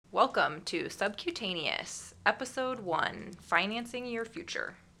Welcome to Subcutaneous, Episode 1, Financing Your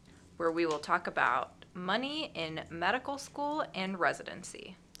Future, where we will talk about money in medical school and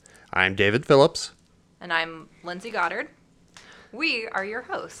residency. I'm David Phillips. And I'm Lindsay Goddard. We are your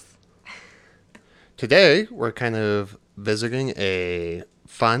hosts. Today, we're kind of visiting a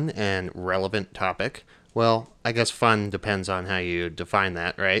fun and relevant topic. Well, I guess fun depends on how you define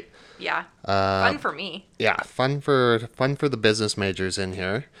that, right? Yeah, fun for me. Yeah, fun for the business majors in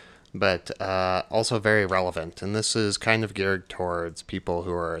here, but also very relevant. And this is kind of geared towards people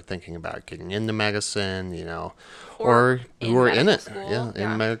who are thinking about getting into medicine, or who are in it,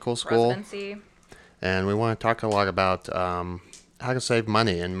 in medical school. Residency. And we want to talk a lot about how to save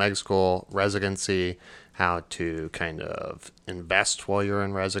money in med school, residency, how to kind of invest while you're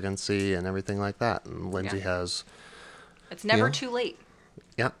in residency, and everything like that. And Lindsay has... It's never too late.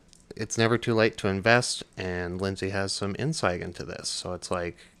 Yeah, it's never too late to invest, and Lindsay has some insight into this. So it's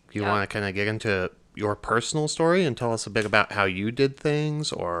like, you want to kind of get into your personal story and tell us a bit about how you did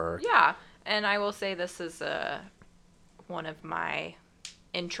things, or... Yeah, and I will say this is one of my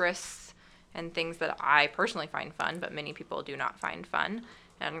interests and things that I personally find fun, but many people do not find fun,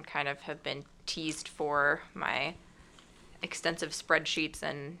 and kind of have been teased for my extensive spreadsheets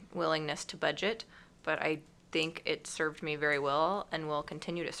and willingness to budget, but I think it served me very well and will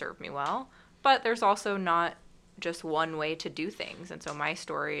continue to serve me well. But there's also not just one way to do things, and so my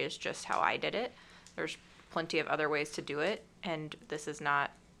story is just how I did it. There's plenty of other ways to do it, and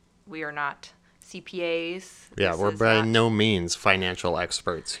we are not CPAs. Yeah, we're by no means financial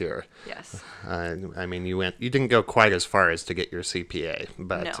experts here. Yes. I mean, you didn't go quite as far as to get your CPA,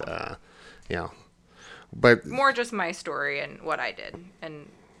 but No. But more just my story and what I did and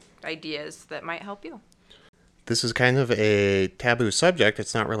ideas that might help you. This is kind of a taboo subject.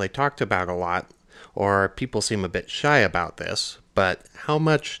 It's not really talked about a lot, or people seem a bit shy about this. But how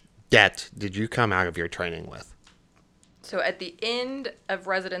much debt did you come out of your training with? So at the end of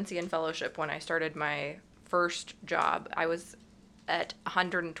residency and fellowship, when I started my first job, I was at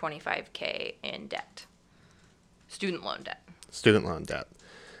 $125K in debt. Student loan debt. Student loan debt.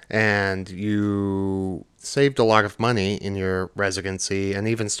 And you saved a lot of money in your residency and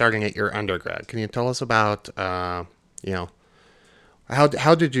even starting at your undergrad. Can you tell us about, how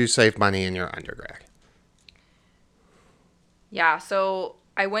did you save money in your undergrad? Yeah, so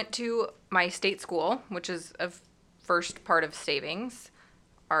I went to my state school, which is a first part of savings.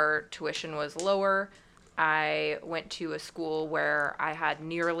 Our tuition was lower. I went to a school where I had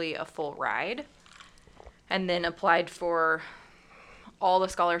nearly a full ride and then applied for all the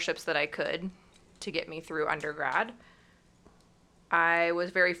scholarships that I could to get me through undergrad. I was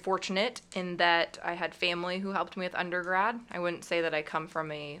very fortunate in that I had family who helped me with undergrad. I wouldn't say that I come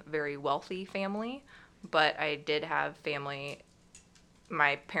from a very wealthy family, but I did have family,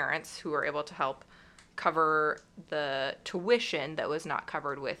 my parents, who were able to help cover the tuition that was not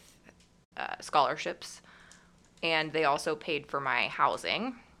covered with scholarships. And they also paid for my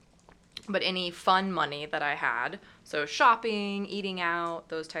housing. But any fun money that I had, so shopping, eating out,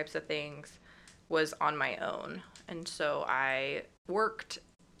 those types of things, was on my own. And so I worked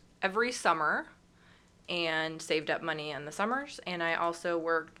every summer and saved up money in the summers. And I also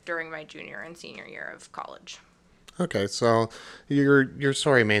worked during my junior and senior year of college. Okay, so your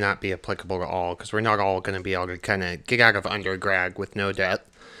story may not be applicable to all, because we're not all going to be able to kind of get out of undergrad with no debt.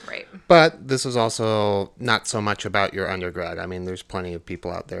 Right. But this is also not so much about your undergrad. I mean, there's plenty of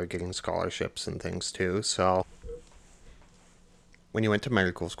people out there getting scholarships and things too. So when you went to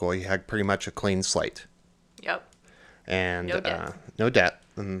medical school, you had pretty much a clean slate. Yep. And no debt. No debt,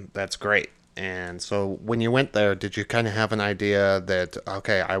 and that's great. And so when you went there, did you kind of have an idea that,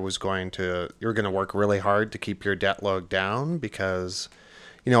 okay, you're going to work really hard to keep your debt load down? Because,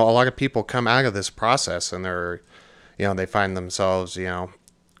 a lot of people come out of this process and they find themselves,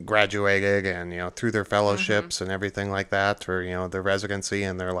 graduated and, through their fellowships and everything like that, or, their residency,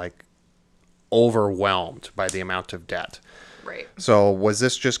 and they're like overwhelmed by the amount of debt. Right. So was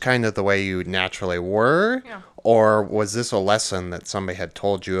this just kind of the way you naturally were? Yeah. Or was this a lesson that somebody had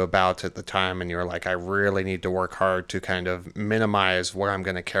told you about at the time and you're like, I really need to work hard to kind of minimize what I'm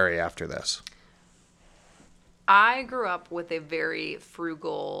going to carry after this? I grew up with a very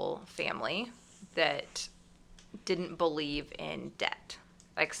frugal family that didn't believe in debt,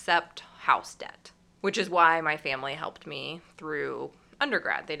 except house debt, which is why my family helped me through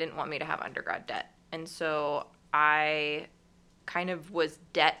undergrad. They didn't want me to have undergrad debt. And so I kind of was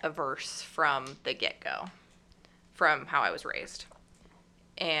debt averse from the get-go, from how I was raised.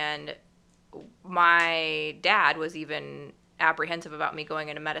 And my dad was even apprehensive about me going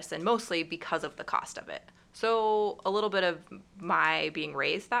into medicine, mostly because of the cost of it. So a little bit of my being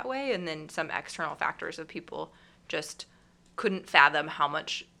raised that way, and then some external factors of people just couldn't fathom how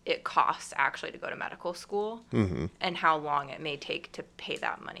much it costs actually to go to medical school and how long it may take to pay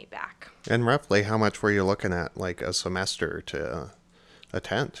that money back. And roughly, how much were you looking at, like a semester to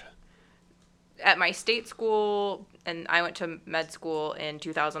attend? At my state school, and I went to med school in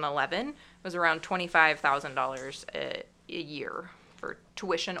 2011, it was around $25,000 a year for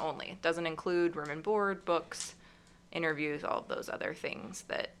tuition only. It doesn't include room and board, books, interviews, all of those other things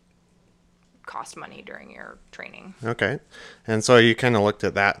that cost money during your training. Okay. And so you kind of looked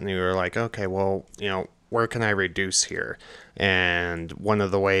at that and you were like, okay, well, where can I reduce here? And one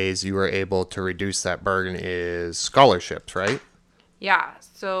of the ways you were able to reduce that burden is scholarships, right? Yeah,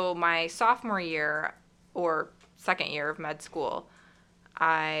 so my sophomore year or second year of med school,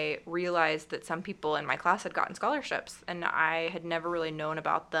 I realized that some people in my class had gotten scholarships, and I had never really known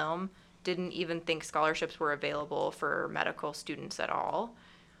about them, didn't even think scholarships were available for medical students at all.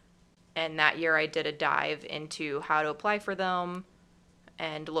 And that year I did a dive into how to apply for them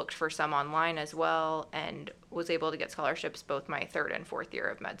and looked for some online as well, and was able to get scholarships both my third and fourth year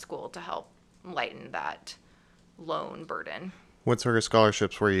of med school to help lighten that loan burden. What sort of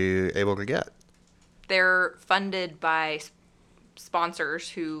scholarships were you able to get? They're funded by sponsors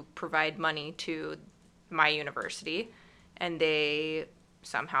who provide money to my university, and they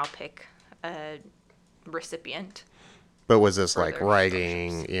somehow pick a recipient. But was this For like their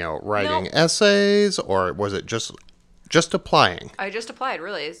writing, scholarships. writing Nope. essays, or was it just applying? I just applied,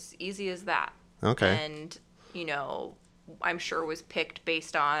 really, as easy as that. Okay. And, I'm sure was picked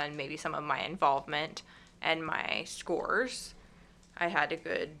based on maybe some of my involvement and my scores. I had a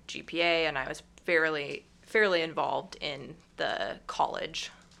good GPA, and I was fairly involved in the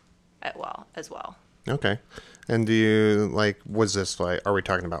college as well. Okay. And do you was this are we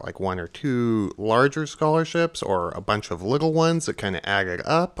talking about like one or two larger scholarships or a bunch of little ones that kind of added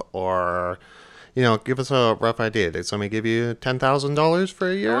up? Or, give us a rough idea. Did somebody give you $10,000 for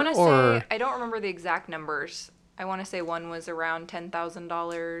a year? I want to Or say, I don't remember the exact numbers. I want to say one was around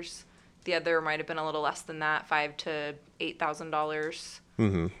 $10,000. The other might have been a little less than that, $5,000 to $8,000.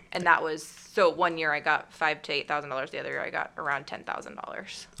 Mm-hmm. And that was, so one year I got $5,000 to $8,000. The other year I got around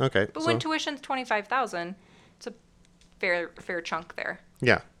 $10,000. Okay. But So, when tuition's $25,000, it's a fair chunk there.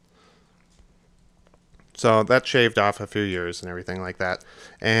 yeah. So that shaved off a few years and everything like that.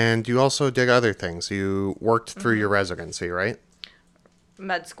 And you also did other things. You worked through your residency, right?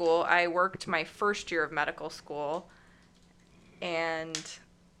 Med school. I worked my first year of medical school, and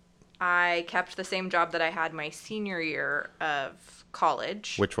I kept the same job that I had my senior year of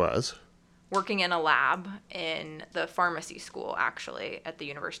college, Which was? working in a lab in the pharmacy school, actually, at the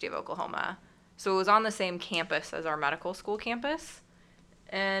University of Oklahoma. So it was on the same campus as our medical school campus.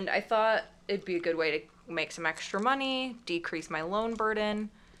 And I thought it'd be a good way to make some extra money, decrease my loan burden,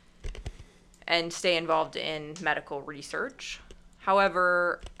 and stay involved in medical research.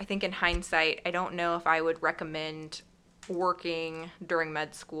 However, I think in hindsight, I don't know if I would recommend working during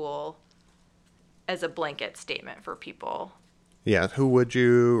med school as a blanket statement for people. Yeah. Who would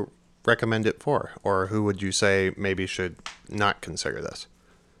you recommend it for? Or who would you say maybe should not consider this?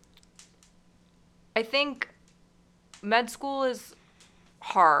 I think med school is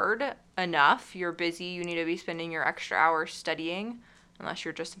hard enough. You're busy. You need to be spending your extra hours studying, unless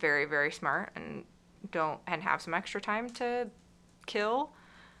you're just very, very smart and have some extra time to kill.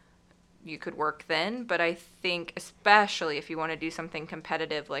 You could work then, but I think especially if you want to do something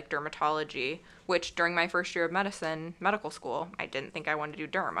competitive like dermatology, which during my first year of medical school, I didn't think I wanted to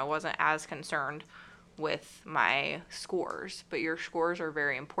do derm. I wasn't as concerned with my scores, but your scores are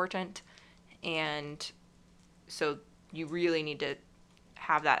very important, and so you really need to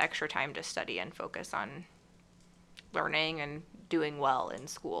have that extra time to study and focus on learning and doing well in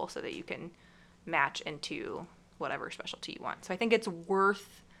school so that you can match into whatever specialty you want. So I think it's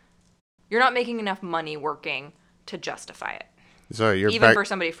worth, you're not making enough money working to justify it. So you're even for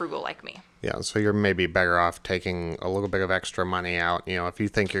somebody frugal like me. Yeah, so you're maybe better off taking a little bit of extra money out. If you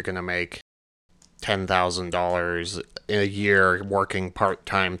think you're going to make $10,000 a year working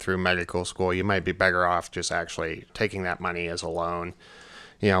part-time through medical school, you might be better off just actually taking that money as a loan.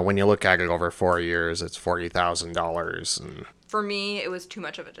 When you look at it over 4 years, it's $40,000. And for me, it was too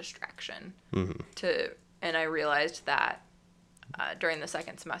much of a distraction. And I realized that during the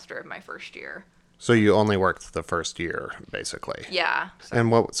second semester of my first year. So you only worked the first year, basically. Yeah. And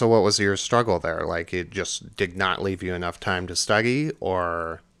what was your struggle there? Like, it just did not leave you enough time to study,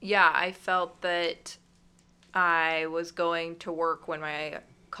 or? Yeah, I felt that I was going to work when my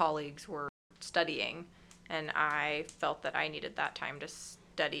colleagues were studying, and I felt that I needed that time to study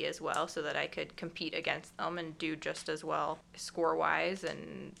study as well so that I could compete against them and do just as well score-wise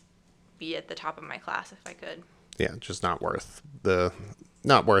and be at the top of my class if I could. Yeah, just not worth the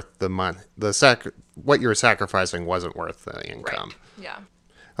money. What you're sacrificing wasn't worth the income. Right. Yeah.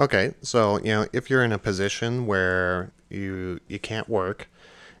 Okay, so if you're in a position where you can't work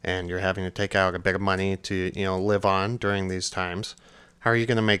and you're having to take out a bit of money to live on during these times, how are you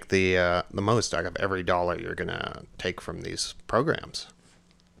going to make the most out of every dollar you're going to take from these programs?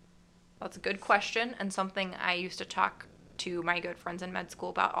 That's a good question and something I used to talk to my good friends in med school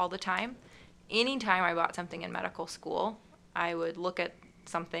about all the time. Anytime I bought something in medical school, I would look at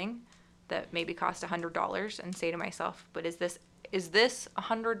something that maybe cost $100 and say to myself, but is this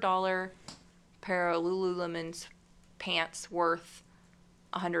 $100 pair of Lululemon's pants worth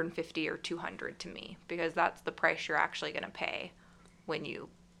 $150 or $200 to me? Because that's the price you're actually going to pay when you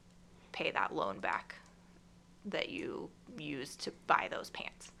pay that loan back that you used to buy those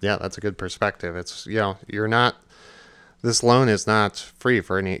pants. Yeah, that's a good perspective. It's this loan is not free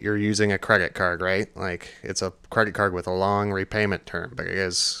for any. You're using a credit card, right? Like it's a credit card with a long repayment term, but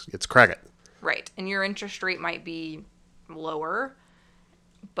it's credit. Right, and your interest rate might be lower,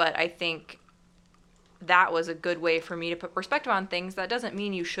 but I think that was a good way for me to put perspective on things. That doesn't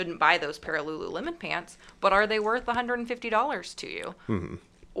mean you shouldn't buy those pair of Lululemon pants, but are they worth $150 to you? Mm-hmm.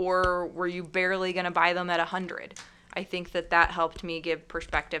 Or were you barely going to buy them at $100? I think that helped me give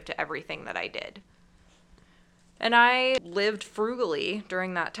perspective to everything that I did. And I lived frugally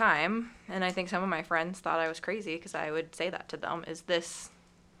during that time, and I think some of my friends thought I was crazy because I would say that to them. Is this,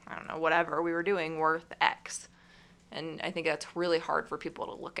 I don't know, whatever we were doing worth X? And I think that's really hard for people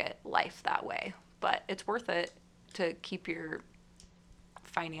to look at life that way. But it's worth it to keep your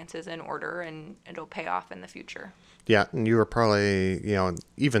finances in order, and it'll pay off in the future. Yeah, and you were probably,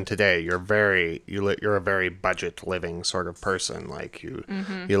 even today, you're a very budget living sort of person. Like you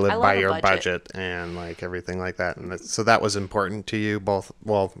live by your budget and like everything like that. And so that was important to you both,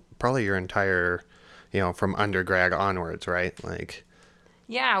 well, probably your entire, from undergrad onwards, right? Like,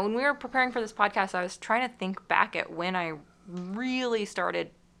 yeah, when we were preparing for this podcast, I was trying to think back at when I really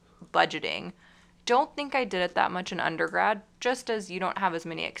started budgeting. Don't think I did it that much in undergrad, just as you don't have as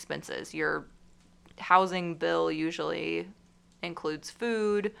many expenses. Your housing bill usually includes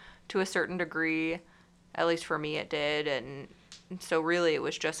food to a certain degree, at least for me it did, and so really it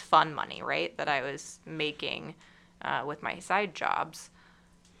was just fun money, right, that I was making with my side jobs.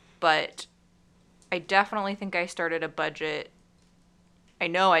 But I definitely think I started a budget, I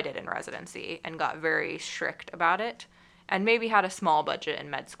know I did in residency, and got very strict about it, and maybe had a small budget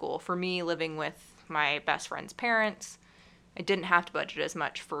in med school. For me, living with my best friend's parents, I didn't have to budget as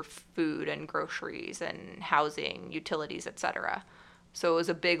much for food and groceries and housing, utilities, etc. So it was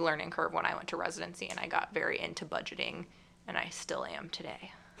a big learning curve when I went to residency, and I got very into budgeting, and I still am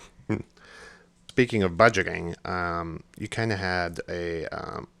today. Speaking of budgeting, you kind of had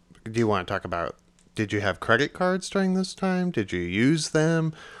do you want to talk about, did you have credit cards during this time? Did you use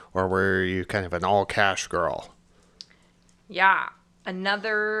them? Or were you kind of an all-cash girl? Yeah,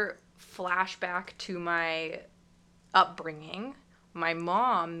 another flashback to my upbringing. My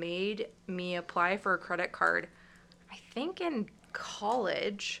mom made me apply for a credit card, I think in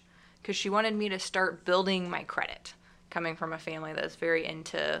college, because she wanted me to start building my credit. Coming from a family that's very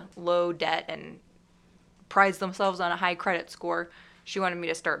into low debt and prides themselves on a high credit score, she wanted me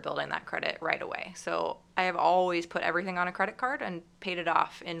to start building that credit right away. So I have always put everything on a credit card and paid it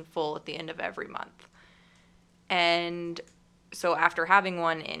off in full at the end of every month. And so after having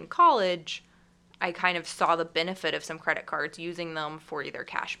one in college, I kind of saw the benefit of some credit cards, using them for either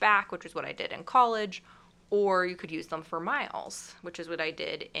cash back, which is what I did in college, or you could use them for miles, which is what I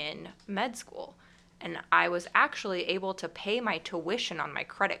did in med school. And I was actually able to pay my tuition on my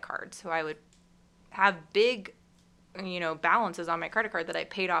credit card. So I would have big, balances on my credit card that I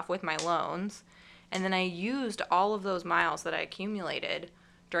paid off with my loans. And then I used all of those miles that I accumulated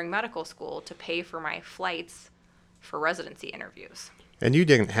during medical school to pay for my flights for residency interviews. And you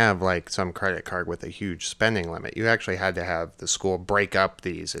didn't have like some credit card with a huge spending limit. You actually had to have the school break up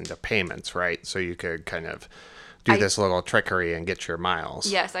these into payments, right? So you could kind of do this little trickery and get your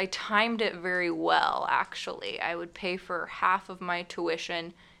miles. Yes, I timed it very well, actually. I would pay for half of my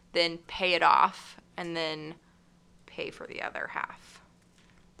tuition, then pay it off, and then pay for the other half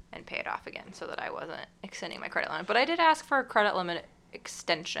and pay it off again so that I wasn't extending my credit limit. But I did ask for a credit limit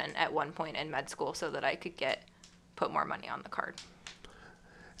extension at one point in med school so that I could put more money on the card.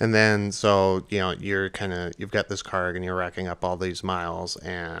 And then, so, you've got this card and you're racking up all these miles,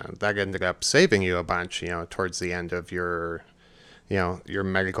 and that ended up saving you a bunch, towards the end of your your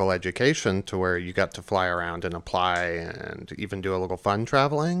medical education to where you got to fly around and apply and even do a little fun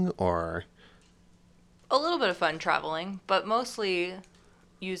traveling, or? A little bit of fun traveling, but mostly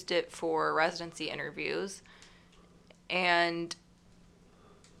used it for residency interviews. And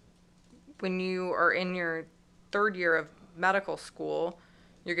when you are in your third year of medical school,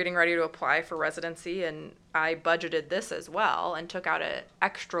 you're getting ready to apply for residency, and I budgeted this as well and took out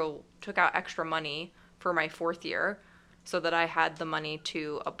extra money for my fourth year so that I had the money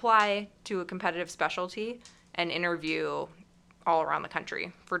to apply to a competitive specialty and interview all around the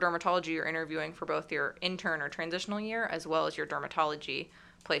country. For dermatology, you're interviewing for both your intern or transitional year as well as your dermatology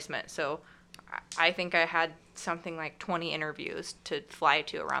placement. So I think I had something like 20 interviews to fly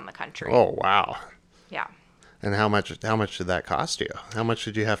to around the country. Oh, wow. Yeah. And how much did that cost you? How much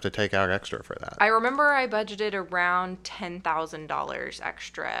did you have to take out extra for that? I remember I budgeted around $10,000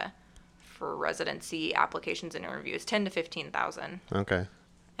 extra for residency applications and interviews, 10 to 15,000, Okay.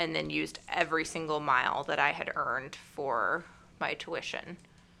 and then used every single mile that I had earned for my tuition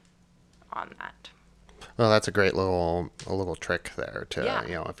on that. Well, that's a great little trick there to,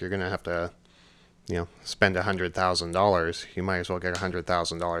 Yeah. if you're going to have to, spend $100,000, you might as well get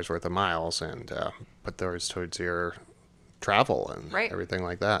 $100,000 worth of miles and put those towards your travel and Right. everything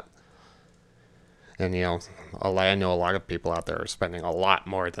like that. And I know a lot of people out there are spending a lot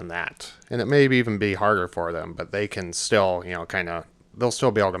more than that, and it may even be harder for them, but they can still, they'll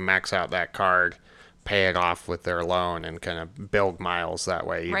still be able to max out that card, pay it off with their loan, and kind of build miles that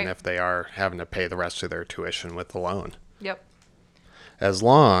way, even Right. if they are having to pay the rest of their tuition with the loan, Yep. as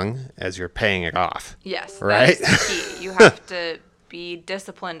long as you're paying it off. Yes. Right? That's the key. You have to be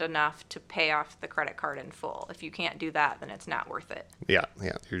disciplined enough to pay off the credit card in full. If you can't do that, then it's not worth it. Yeah,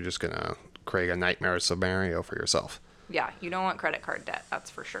 you're just gonna create a nightmare scenario for yourself. Yeah, you don't want credit card debt, that's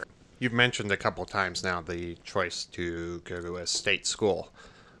for sure. You've mentioned a couple times now the choice to go to a state school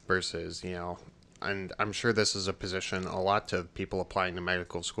versus, and I'm sure this is a position a lot of people applying to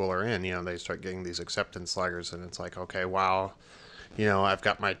medical school are in. They start getting these acceptance letters, and it's like, okay, wow, I've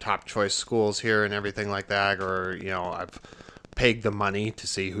got my top choice schools here and everything like that, or, I've paid the money to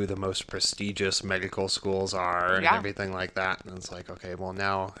see who the most prestigious medical schools are and Yeah. everything like that. And it's like, okay, well,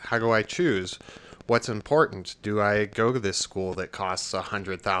 now how do I choose? What's important? Do I go to this school that costs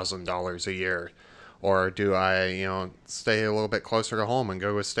 $100,000 a year? Or do I, stay a little bit closer to home and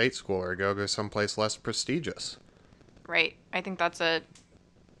go to a state school or go to someplace less prestigious? Right. I think that's a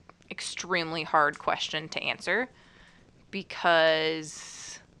extremely hard question to answer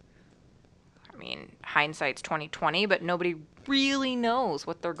because hindsight's 2020, but nobody really knows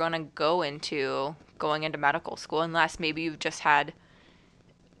what they're going to go into going into medical school unless maybe you've just had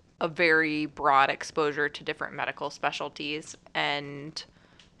a very broad exposure to different medical specialties and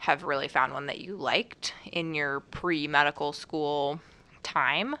have really found one that you liked in your pre-medical school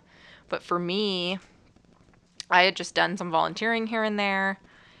time. But for me, I had just done some volunteering here and there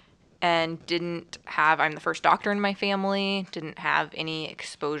and I'm the first doctor in my family, didn't have any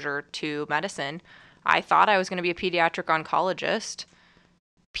exposure to medicine. I thought I was going to be a pediatric oncologist.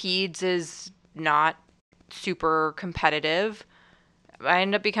 Peds is not super competitive. I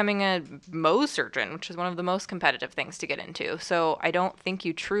ended up becoming a Mohs surgeon, which is one of the most competitive things to get into. So I don't think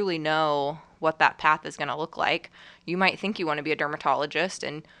you truly know what that path is going to look like. You might think you want to be a dermatologist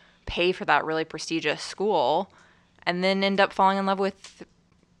and pay for that really prestigious school and then end up falling in love with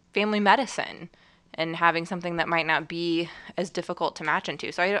family medicine and having something that might not be as difficult to match into.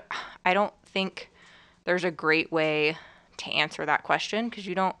 So I don't think there's a great way to answer that question because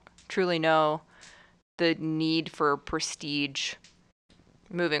you don't truly know the need for prestige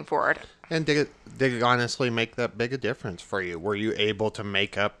moving forward. And did it honestly make that big a difference for you? Were you able to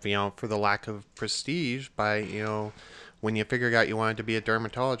make up, for the lack of prestige by, when you figured out you wanted to be a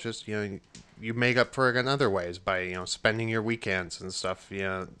dermatologist, you made up for it in other ways by, spending your weekends and stuff,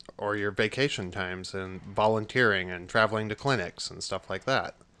 or your vacation times and volunteering and traveling to clinics and stuff like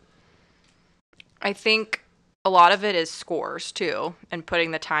that. I think a lot of it is scores too, and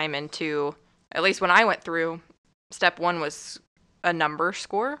putting the time into, at least when I went through, step one was a number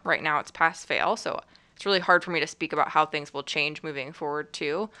score. Right now it's pass fail. So it's really hard for me to speak about how things will change moving forward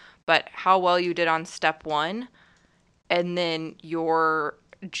too. But how well you did on step one and then your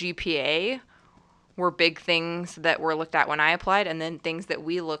GPA were big things that were looked at when I applied, and then things that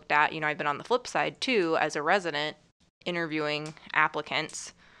we looked at. I've been on the flip side too as a resident interviewing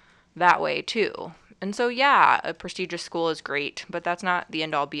applicants that way too. And so, yeah, a prestigious school is great, but that's not the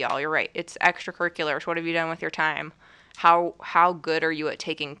end all be all. You're right. It's extracurriculars. What have you done with your time? How good are you at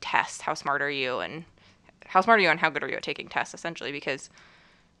taking tests? How smart are you? And how smart are you and how good are you at taking tests, essentially, because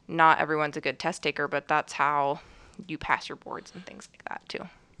not everyone's a good test taker, but that's how you pass your boards and things like that too.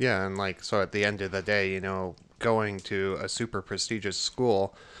 Yeah, and so at the end of the day, going to a super prestigious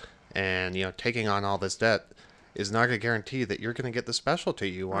school and taking on all this debt is not a guarantee that you're going to get the specialty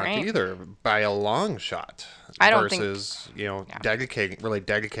you want Right. either by a long shot I don't think, versus yeah.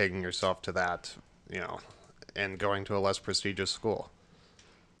 dedicating yourself to that, and going to a less prestigious school.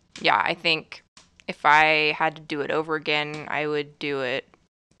 Yeah, I think if I had to do it over again, I would do it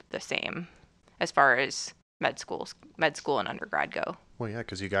the same as far as med school and undergrad go. Well, yeah,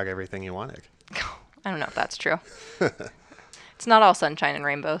 because you got everything you wanted. I don't know if that's true. It's not all sunshine and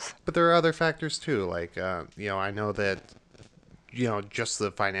rainbows. But there are other factors too, I know that just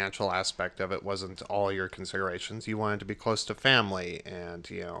the financial aspect of it wasn't all your considerations. You wanted to be close to family and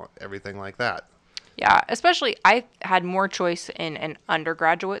everything like that. Yeah, especially I had more choice in an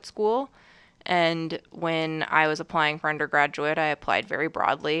undergraduate school. And when I was applying for undergraduate, I applied very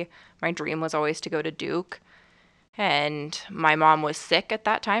broadly. My dream was always to go to Duke. And my mom was sick at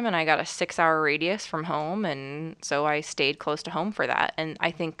that time, and I got a 6-hour radius from home. And so I stayed close to home for that. And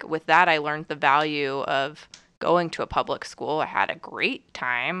I think with that, I learned the value of going to a public school. I had a great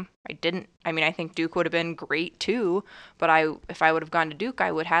time. I think Duke would have been great too, but if I would have gone to Duke,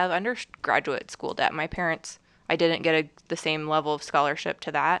 I would have undergraduate school debt. My parents, I didn't get the same level of scholarship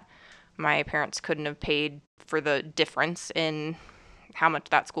to that. My parents couldn't have paid for the difference in how much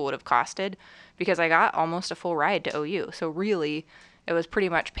that school would have costed because I got almost a full ride to OU. So really, it was pretty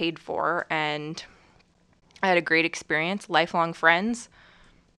much paid for, and I had a great experience, lifelong friends,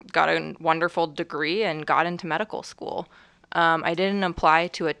 got a wonderful degree, and got into medical school. I didn't apply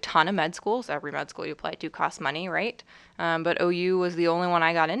to a ton of med schools. Every med school you apply to costs money, right? But OU was the only one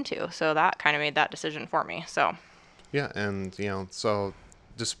I got into, so that kind of made that decision for me. So Yeah, and so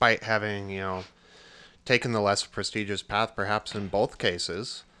despite having taken the less prestigious path, perhaps in both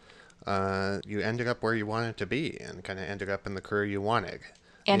cases, you ended up where you wanted to be and kind of ended up in the career you wanted.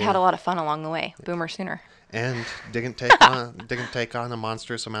 and had a lot of fun along the way. Boomer sooner. And didn't take on a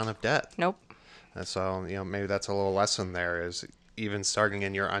monstrous amount of debt. Nope. And so maybe that's a little lesson there is even starting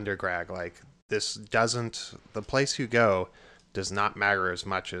in your undergrad, the place you go does not matter as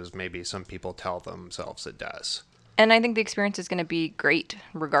much as maybe some people tell themselves it does. And I think the experience is going to be great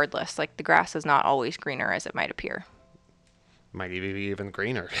regardless. Like the grass is not always greener as it might appear. Might be even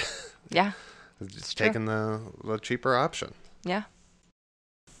greener. Yeah. Just taking the cheaper option. Yeah.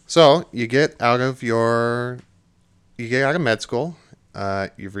 So you get out of med school.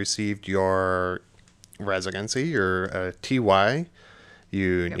 You've received your residency, your TY.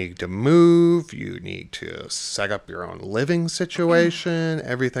 You need to move. You need to set up your own living situation,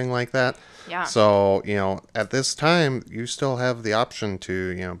 everything like that. Yeah. So, at this time, you still have the option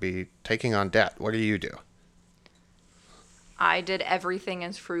to, be taking on debt. What do you do? I did everything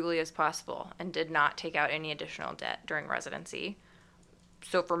as frugally as possible and did not take out any additional debt during residency.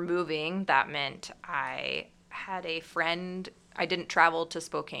 So for moving, that meant I had a friend. I didn't travel to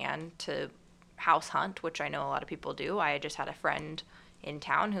Spokane to house hunt, which I know a lot of people do. I just had a friend in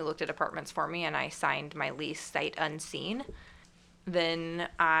town who looked at apartments for me, and I signed my lease sight unseen. Then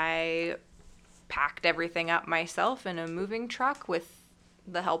I packed everything up myself in a moving truck with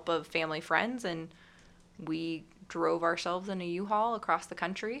the help of family friends, and we drove ourselves in a U-Haul across the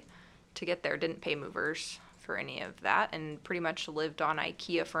country to get there. Didn't pay movers for any of that, and pretty much lived on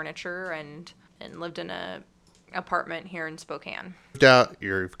IKEA furniture and lived in a apartment here in Spokane.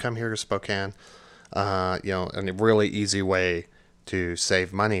 You've come here to Spokane, and a really easy way to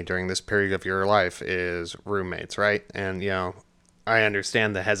save money during this period of your life is roommates, right? And, I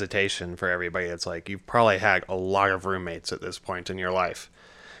understand the hesitation for everybody. It's like you've probably had a lot of roommates at this point in your life.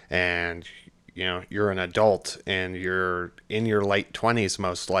 And, you're an adult and you're in your late 20s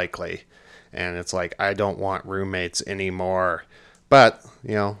most likely. And it's like, I don't want roommates anymore. But,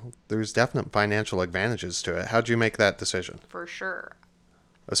 there's definite financial advantages to it. How'd you make that decision? For sure.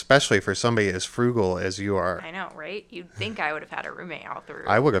 Especially for somebody as frugal as you are. I know, right? You'd think I would have had a roommate all through.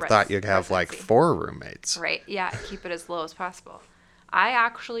 I would have thought you'd have residency. 4 roommates. Right, yeah, keep it as low as possible. I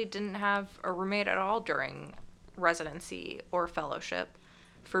actually didn't have a roommate at all during residency or fellowship.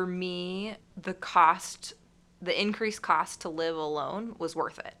 For me, the increased cost to live alone was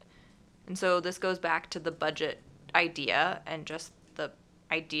worth it. And so this goes back to the budget idea and just the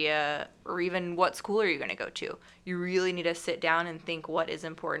idea, or even what school are you going to go to? You really need to sit down and think what is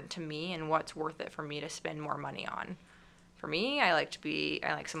important to me and what's worth it for me to spend more money on. For me, I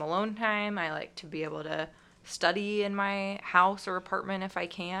like some alone time. I like to be able to study in my house or apartment if I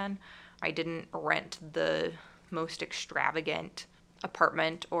can. I didn't rent the most extravagant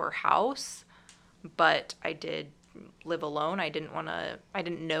apartment or house, but I did, live alone. I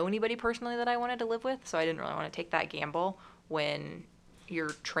didn't know anybody personally that I wanted to live with, so I didn't really want to take that gamble when you're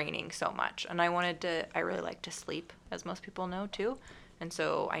training so much. And I really like to sleep, as most people know too. And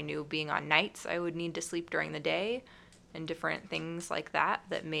so I knew being on nights, I would need to sleep during the day and different things like that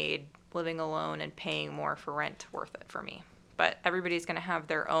that made living alone and paying more for rent worth it for me. But everybody's going to have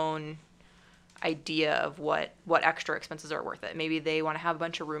their own idea of what extra expenses are worth it. Maybe they want to have a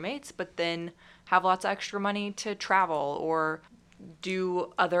bunch of roommates, but then have lots of extra money to travel or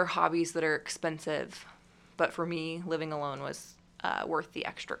do other hobbies that are expensive. But for me, living alone was worth the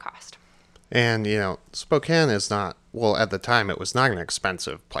extra cost. And, Spokane is not, well, at the time, it was not an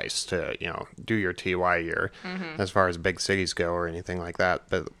expensive place to, do your TY year as far as big cities go or anything like that.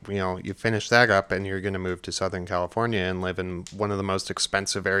 But, you finish that up and you're going to move to Southern California and live in one of the most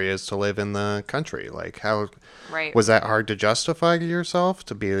expensive areas to live in the country. Like, how Right. was that hard to justify to yourself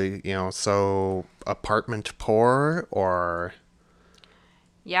to be, so apartment poor or?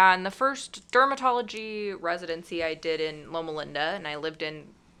 Yeah, and the first dermatology residency I did in Loma Linda, and I lived in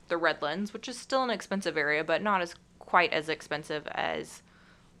the Redlands, which is still an expensive area, but not as quite as expensive as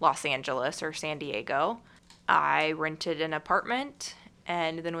Los Angeles or San Diego. I rented an apartment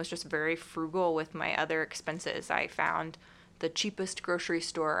and then was just very frugal with my other expenses. I found the cheapest grocery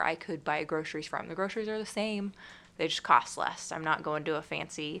store I could buy groceries from. The groceries are the same, they just cost less. I'm not going to a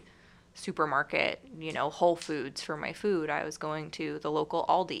fancy supermarket, Whole Foods for my food. I was going to the local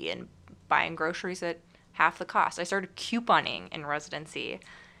Aldi and buying groceries at half the cost. I started couponing in residency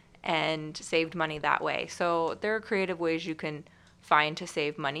and saved money that way. So there are creative ways you can find to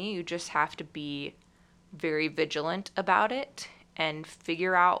save money. You just have to be very vigilant about it and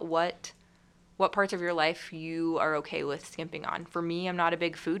figure out what parts of your life you are okay with skimping on. For me, I'm not a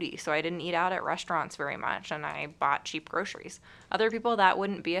big foodie, so I didn't eat out at restaurants very much and I bought cheap groceries. Other people, that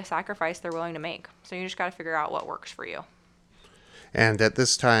wouldn't be a sacrifice they're willing to make. So you just got to figure out what works for you. And at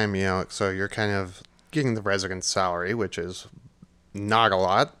this time, so you're kind of getting the resident salary, which is not a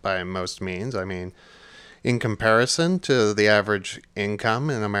lot by most means. I mean, in comparison to the average income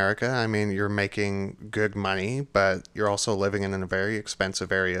in America, I mean, you're making good money, but you're also living in a very expensive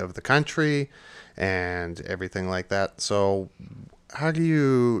area of the country and everything like that. So how do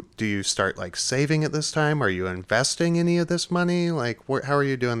you start like saving at this time? Are you investing any of this money? Like, how are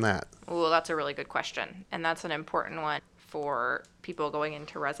you doing that? Well, that's a really good question. And that's an important one for people going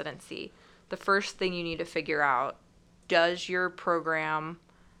into residency. The first thing you need to figure out, does your program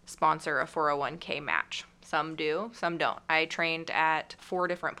sponsor a 401k match? Some do, some don't. I trained at 4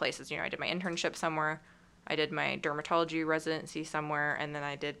 different places. I did my internship somewhere, I did my dermatology residency somewhere, and then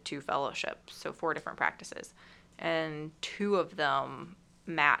I did 2 fellowships, so 4 different practices. And 2 of them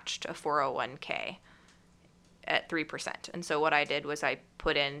matched a 401k at 3%. And so what I did was I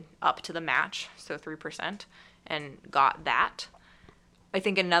put in up to the match, so 3%, and got that. I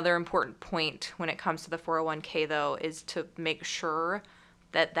think another important point when it comes to the 401k, though, is to make sure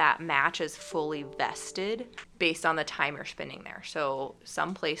that match is fully vested based on the time you're spending there. So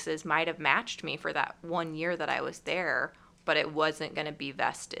some places might have matched me for that 1 year that I was there, but it wasn't going to be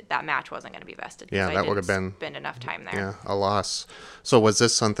vested. That match wasn't going to be vested because Yeah, that would have been spend enough time there. Yeah, a loss. So was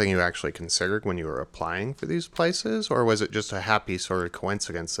this something you actually considered when you were applying for these places, or was it just a happy sort of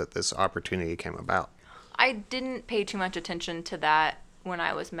coincidence that this opportunity came about? I didn't pay too much attention to that when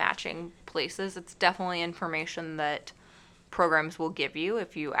I was matching places. It's definitely information that programs will give you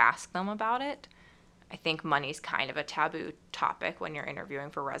if you ask them about it. I think money's kind of a taboo topic when you're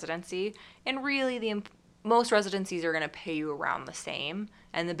interviewing for residency. And really, most residencies are going to pay you around the same,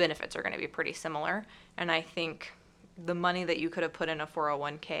 and the benefits are going to be pretty similar. And I think the money that you could have put in a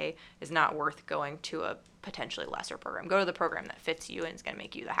 401k is not worth going to a potentially lesser program. Go to the program that fits you and is going to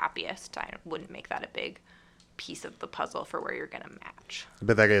make you the happiest. I wouldn't make that a big piece of the puzzle for where you're going to match.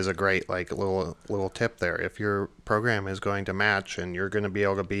 But that is a great little tip there. If your program is going to match and you're going to be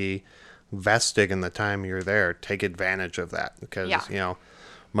able to be vested in the time you're there, take advantage of that because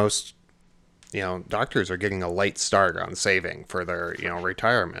most doctors are getting a late start on saving for their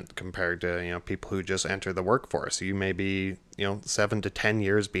retirement compared to people who just enter the workforce. You may be 7 to 10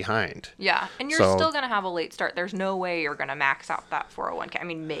 years behind. Yeah, and you're still going to have a late start. There's no way you're going to max out that 401k. I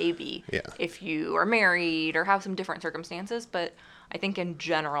mean, maybe if you are married or have some different circumstances, but I think in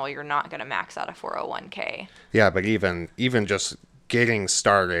general you're not going to max out a 401k. Yeah, but even just getting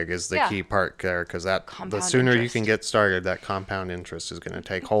started is the key part there because that Compound the sooner interest. you can get started, that compound interest is going to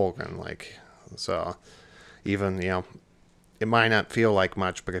take hold and so even it might not feel like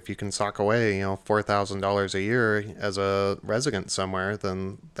much, but if you can sock away, $4,000 a year as a resident somewhere,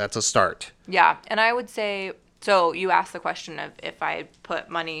 then that's a start. Yeah, and I would say, so you asked the question of if I put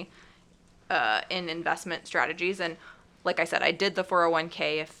money in investment strategies. And like I said, I did the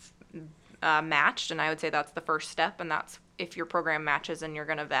 401k if matched, and I would say that's the first step. And that's if your program matches and you're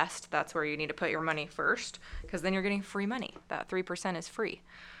going to vest, that's where you need to put your money first, because then you're getting free money. That 3% is free.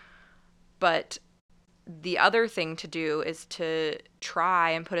 But the other thing to do is to try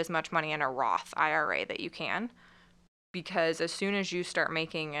and put as much money in a Roth IRA that you can, because as soon as you start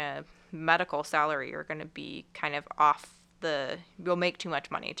making a medical salary, you're going to be kind of you'll make too much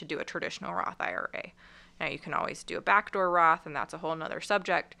money to do a traditional Roth IRA. Now, you can always do a backdoor Roth, and that's a whole nother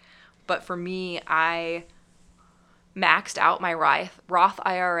subject. But for me, I maxed out my Roth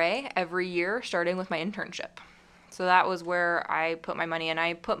IRA every year, starting with my internship. So that was where I put my money in.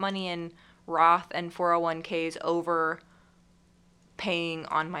 I put money in Roth and 401ks over paying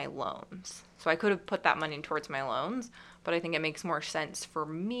on my loans. So I could have put that money towards my loans, but I think it makes more sense for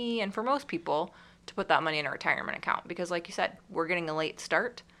me and for most people to put that money in a retirement account, because like you said, we're getting a late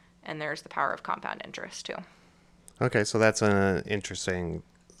start, and there's the power of compound interest too. Okay, so that's an interesting.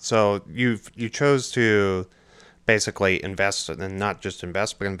 So you chose to basically invest, and not just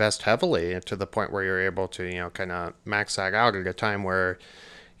invest, but invest heavily to the point where you're able to, kind of max that out at a time where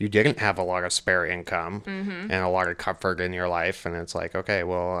you didn't have a lot of spare income and a lot of comfort in your life. And it's like, okay,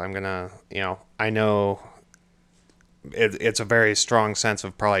 well, I'm going to, I know it's a very strong sense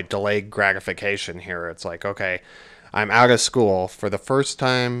of probably delayed gratification here. It's like, okay, I'm out of school for the first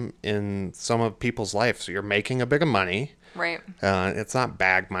time in some of people's lives. So you're making a bit of money. Right. It's not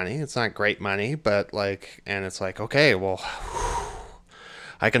bad money. It's not great money, but and it's like, okay, well,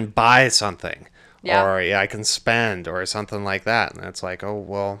 I can buy something. Yeah. Or I can spend or something like that. And it's like, oh,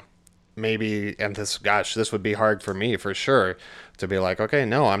 well, maybe, and this would be hard for me for sure to be like, okay,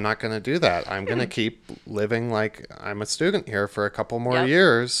 no, I'm not going to do that. I'm going to keep living like I'm a student here for a couple more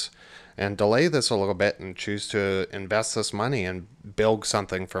years and delay this a little bit and choose to invest this money and build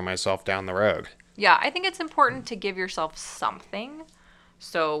something for myself down the road. Yeah, I think it's important to give yourself something.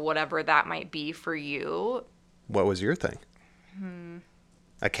 So whatever that might be for you. What was your thing?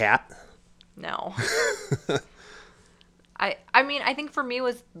 A cat? No. I mean, I think for me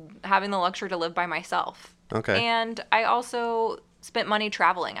was having the luxury to live by myself. Okay. And I also spent money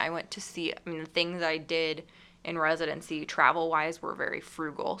traveling. I went to see, the things I did in residency travel-wise were very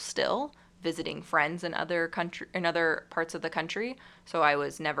frugal still, visiting friends in other parts of the country. So I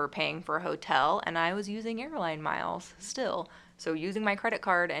was never paying for a hotel, and I was using airline miles still. So using my credit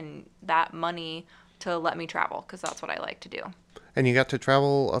card and that money to let me travel, because that's what I like to do. And you got to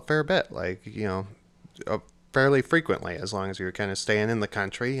travel a fair bit, fairly frequently, as long as you're kind of staying in the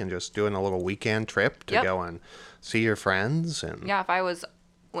country and just doing a little weekend trip to go and see your friends. And yeah, if I was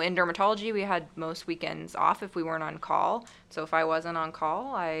in dermatology, we had most weekends off if we weren't on call. So if I wasn't on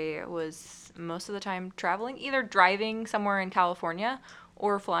call, I was most of the time traveling, either driving somewhere in California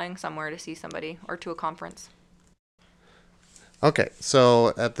or flying somewhere to see somebody or to a conference. Okay,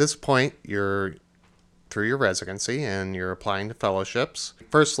 so at this point, you're through your residency and you're applying to fellowships.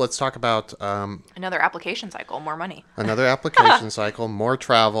 First, let's talk about another application cycle, more money. Another application cycle, more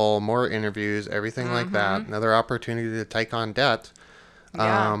travel, more interviews, everything like that. Another opportunity to take on debt.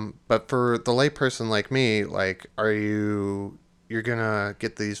 Yeah. But for the layperson like me, you're gonna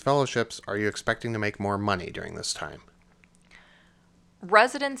get these fellowships. Are you expecting to make more money during this time?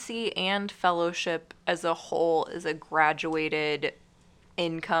 Residency and fellowship as a whole is a graduated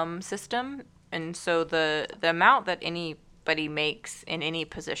income system. And so the amount that anybody makes in any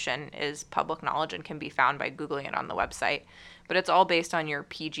position is public knowledge and can be found by Googling it on the website. But it's all based on your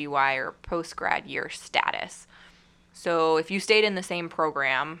PGY or post-grad year status. So if you stayed in the same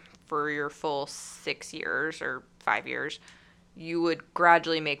program for your full 6 years or 5 years, you would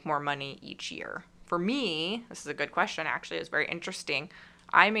gradually make more money each year. For me, this is a good question, actually. It's very interesting.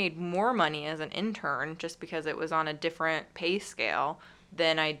 I made more money as an intern just because it was on a different pay scale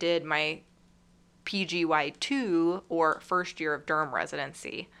than I did my PGY2 or first year of derm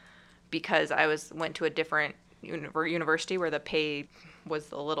residency, because I went to a different university where the pay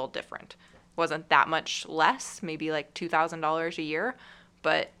was a little different. It wasn't that much less, maybe like $2,000 a year,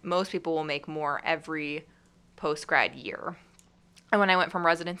 but most people will make more every post-grad year. And when I went from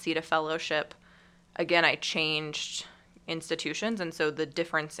residency to fellowship, again, I changed institutions, and so the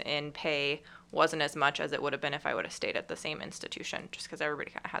difference in pay wasn't as much as it would have been if I would have stayed at the same institution, just because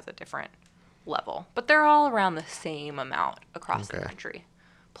everybody kind of has a different level. But they're all around the same amount across the country,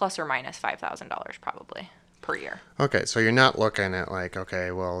 plus or minus $5,000 probably per year. Okay, so you're not looking at like,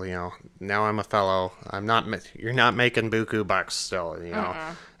 okay, well, now I'm a fellow. You're not making buku bucks still,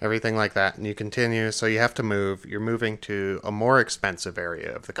 everything like that. And you continue, so you have to move. You're moving to a more expensive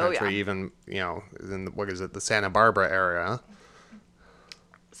area of the country, even, in, what is it, the Santa Barbara area.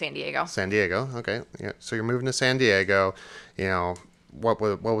 San Diego. San Diego. Okay. Yeah. So you're moving to San Diego. You know, what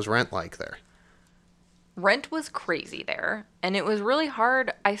was rent like there? Rent was crazy there, and it was really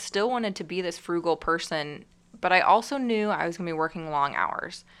hard. I still wanted to be this frugal person, but I also knew I was going to be working long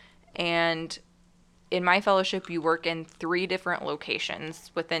hours. And in my fellowship, you work in 3 different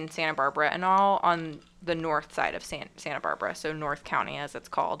locations within Santa Barbara, and all on the north side of Santa Barbara, so North County as it's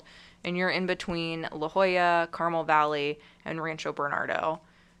called. And you're in between La Jolla, Carmel Valley, and Rancho Bernardo.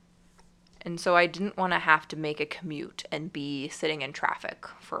 And so I didn't want to have to make a commute and be sitting in traffic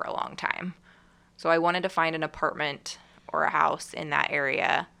for a long time. So I wanted to find an apartment or a house in that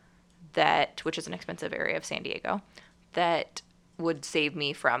area which is an expensive area of San Diego, that would save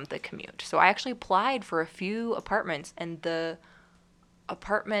me from the commute. So I actually applied for a few apartments, and the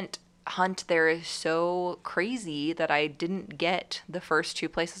apartment hunt there is so crazy that I didn't get the first 2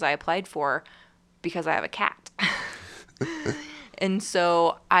 places I applied for because I have a cat. And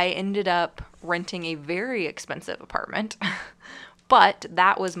so I ended up renting a very expensive apartment. But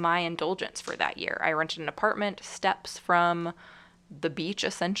that was my indulgence for that year. I rented an apartment steps from the beach,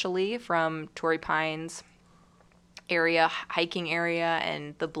 essentially, from Torrey Pines area, hiking area,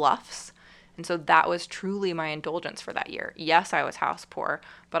 and the bluffs. And so that was truly my indulgence for that year. Yes, I was house poor,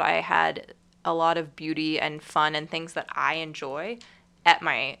 but I had a lot of beauty and fun and things that I enjoy at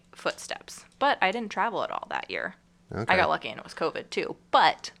my footsteps. But I didn't travel at all that year. I Okay. got lucky and it was COVID too.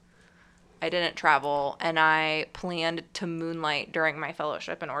 But I didn't travel, and I planned to moonlight during my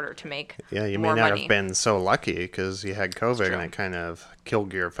fellowship in order to make Yeah, you may more not money. have been so lucky because you had COVID true. and it kind of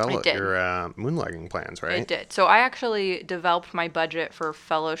killed your It did. moonlighting plans, It right? did. So I actually developed my budget for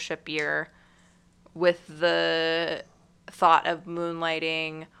fellowship year with the thought of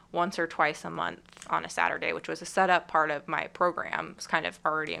moonlighting once or twice a month on a Saturday, which was a setup part of my program. It was kind of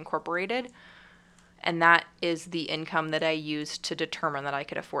already incorporated. And that is the income that I used to determine that I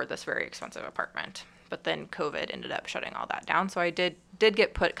could afford this very expensive apartment. But then COVID ended up shutting all that down. So I did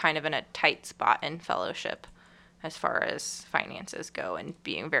get put kind of in a tight spot in fellowship as far as finances go, and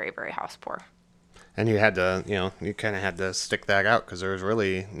being very, very house poor. And you had to, you kind of had to stick that out because there was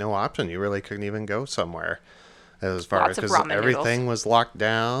really no option. You really couldn't even go somewhere as far as Lots of because ramen noodles. everything was locked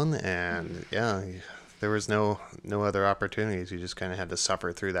down, and yeah, there was no other opportunities. You just kind of had to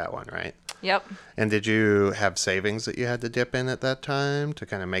suffer through that one, right? Yep. And did you have savings that you had to dip in at that time to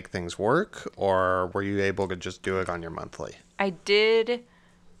kind of make things work, or were you able to just do it on your monthly? I did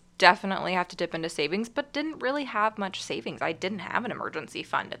definitely have to dip into savings, but didn't really have much savings. I didn't have an emergency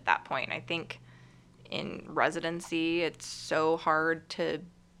fund at that point. I think in residency, it's so hard to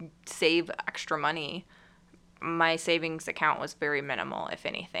save extra money. My savings account was very minimal, if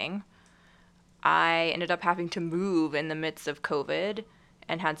anything. I ended up having to move in the midst of COVID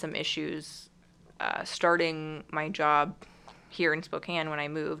and had some issues starting my job here in Spokane when I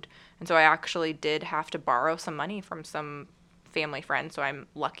moved. And so I actually did have to borrow some money from some family friends. So I'm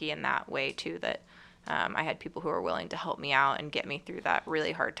lucky in that way too, that I had people who were willing to help me out and get me through that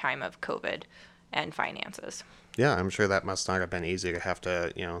really hard time of COVID and finances. Yeah, I'm sure that must not have been easy to have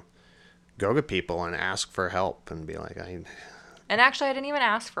to, go to people and ask for help and be like, And actually, I didn't even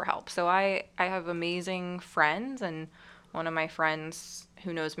ask for help. So I have amazing friends, and one of my friends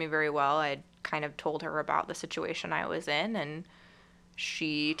who knows me very well, I kind of told her about the situation I was in, and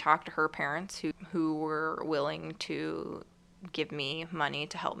she talked to her parents who were willing to give me money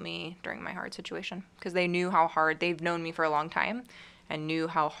to help me during my hard situation, because they knew how hard, they've known me for a long time and knew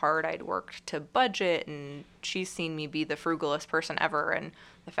how hard I'd worked to budget, and she's seen me be the frugalest person ever, and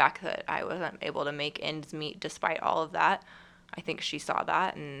the fact that I wasn't able to make ends meet despite all of that, I think she saw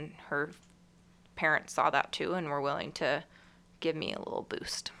that, and her parents saw that too, and were willing to give me a little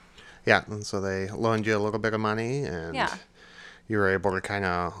boost. yeah, and so they loaned you a little bit of money, and Yeah. you were able to kind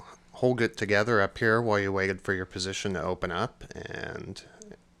of hold it together up here while you waited for your position to open up, and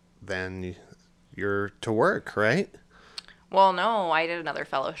then you're to work, right? Well, no, I did another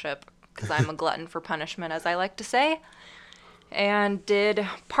fellowship because I'm a glutton for punishment, as I like to say, and did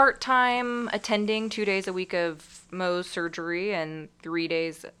part-time attending 2 days a week of Mohs surgery and 3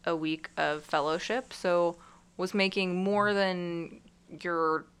 days a week of fellowship. So was making more than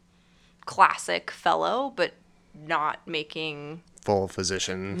your classic fellow, but not making Full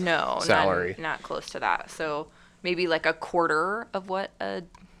physician no salary. not close to that. So maybe like a quarter of what a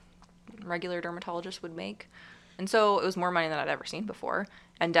regular dermatologist would make. And so it was more money than I'd ever seen before,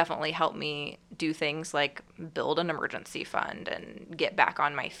 and definitely helped me do things like build an emergency fund and get back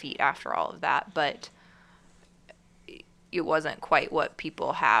on my feet after all of that. But it wasn't quite what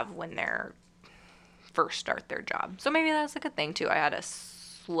people have when they're first start their job. So maybe that's a good thing too. I had a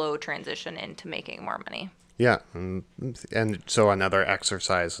slow transition into making more money. Yeah, and so another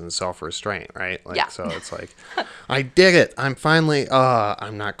exercise in self-restraint, right? Yeah. Like, so it's like, I did it. I'm finally.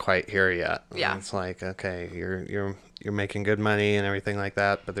 I'm not quite here yet. And Yeah. it's like, okay, you're making good money and everything like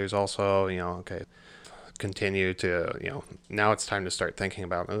that, but there's also, okay, continue to, now it's time to start thinking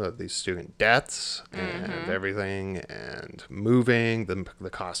about these student debts and Mm-hmm. everything, and moving, the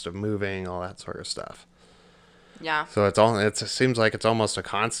cost of moving, all that sort of stuff. Yeah. So it seems like it's almost a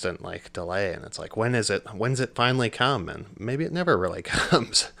constant like delay, and it's like, when's it finally come? And maybe it never really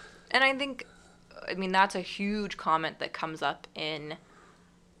comes. And I mean, that's a huge comment that comes up in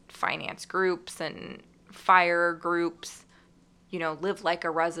finance groups and fire groups. Live like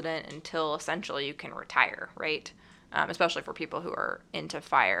a resident until essentially you can retire, right? Especially for people who are into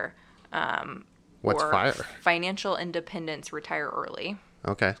fire, What's or fire? financial independence, retire early.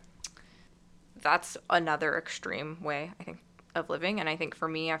 Okay. That's another extreme way, I think, of living. And I think for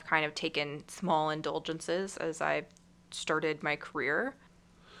me, I've kind of taken small indulgences as I've started my career.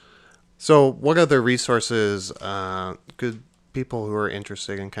 So, what other resources could people who are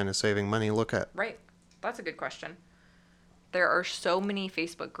interested in kind of saving money look at? Right. That's a good question. There are so many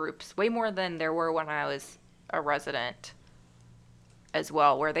Facebook groups, way more than there were when I was a resident as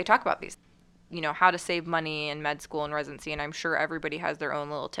well, where they talk about these, how to save money in med school and residency. And I'm sure everybody has their own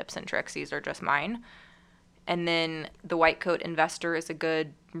little tips and tricks. These are just mine. And then the White Coat Investor is a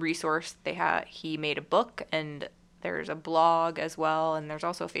good resource. He made a book, and there's a blog as well, and there's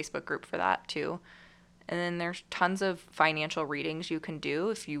also a Facebook group for that too. And then there's tons of financial readings you can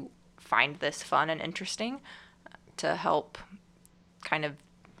do if you find this fun and interesting, to help kind of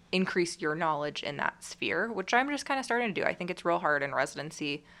increase your knowledge in that sphere, which I'm just kind of starting to do. I think it's real hard in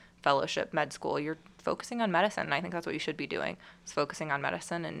residency, fellowship, med school. You're focusing on medicine, and I think that's what you should be doing, is focusing on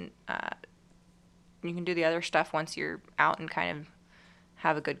medicine. And you can do the other stuff once you're out and kind of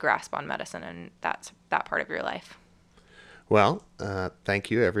have a good grasp on medicine, and that's that part of your life. Well,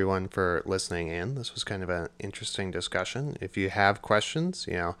 thank you everyone for listening in. This was kind of an interesting discussion. If you have questions,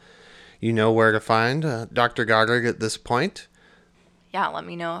 you know where to find Dr. Goddard at this point. Yeah, let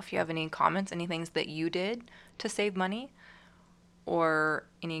me know if you have any comments, any things that you did to save money, or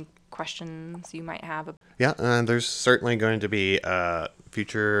any questions you might have. Yeah, there's certainly going to be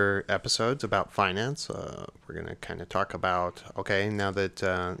future episodes about finance. We're going to kind of talk about, okay, now that,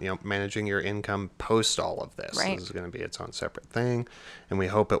 managing your income post all of this. Right. This is going to be its own separate thing. And we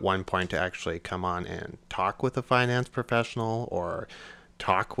hope at one point to actually come on and talk with a finance professional, or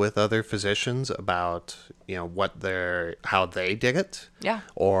talk with other physicians about, how they did it. Yeah.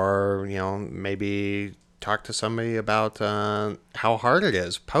 Or, maybe talk to somebody about how hard it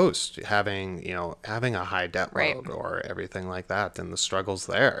is post having a high debt Right. load or everything like that, and the struggles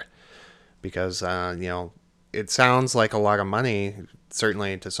there, because it sounds like a lot of money,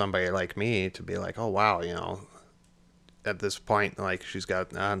 certainly to somebody like me, to be like, oh wow, at this point, like, she's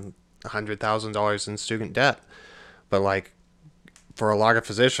got $100,000 in student debt, but like, for a lot of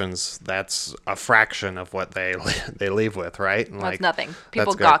physicians, that's a fraction of what they leave with, right? And That's like, nothing.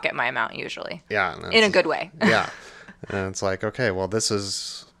 People good. gawk at my amount usually. Yeah, In a good way. Yeah, and it's like, okay, well, this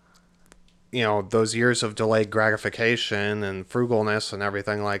is, those years of delayed gratification and frugalness and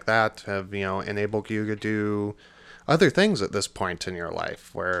everything like that have, enabled you to do other things at this point in your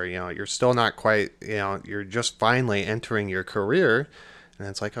life, where, you're still not quite, you're just finally entering your career, and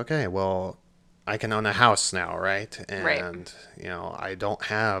it's like, okay, well, I can own a house now, right? And, Right. I don't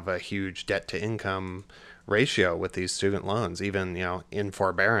have a huge debt to income ratio with these student loans, even, in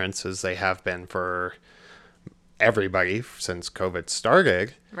forbearance, as they have been for everybody since COVID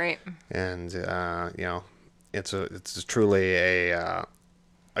started. Right. And, it's truly a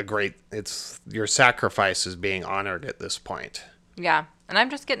great, your sacrifice is being honored at this point. Yeah. And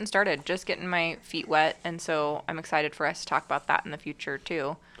I'm just getting started, just getting my feet wet. And so I'm excited for us to talk about that in the future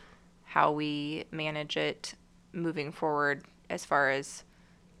too. How we manage it moving forward, as far as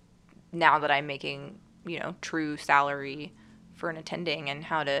now that I'm making, true salary for an attending, and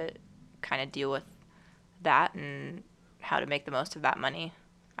how to kind of deal with that and how to make the most of that money.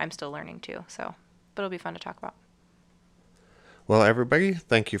 I'm still learning too, so, but it'll be fun to talk about. Well, everybody,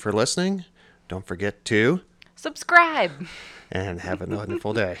 thank you for listening. Don't forget to Subscribe. and have a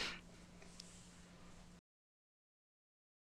wonderful day.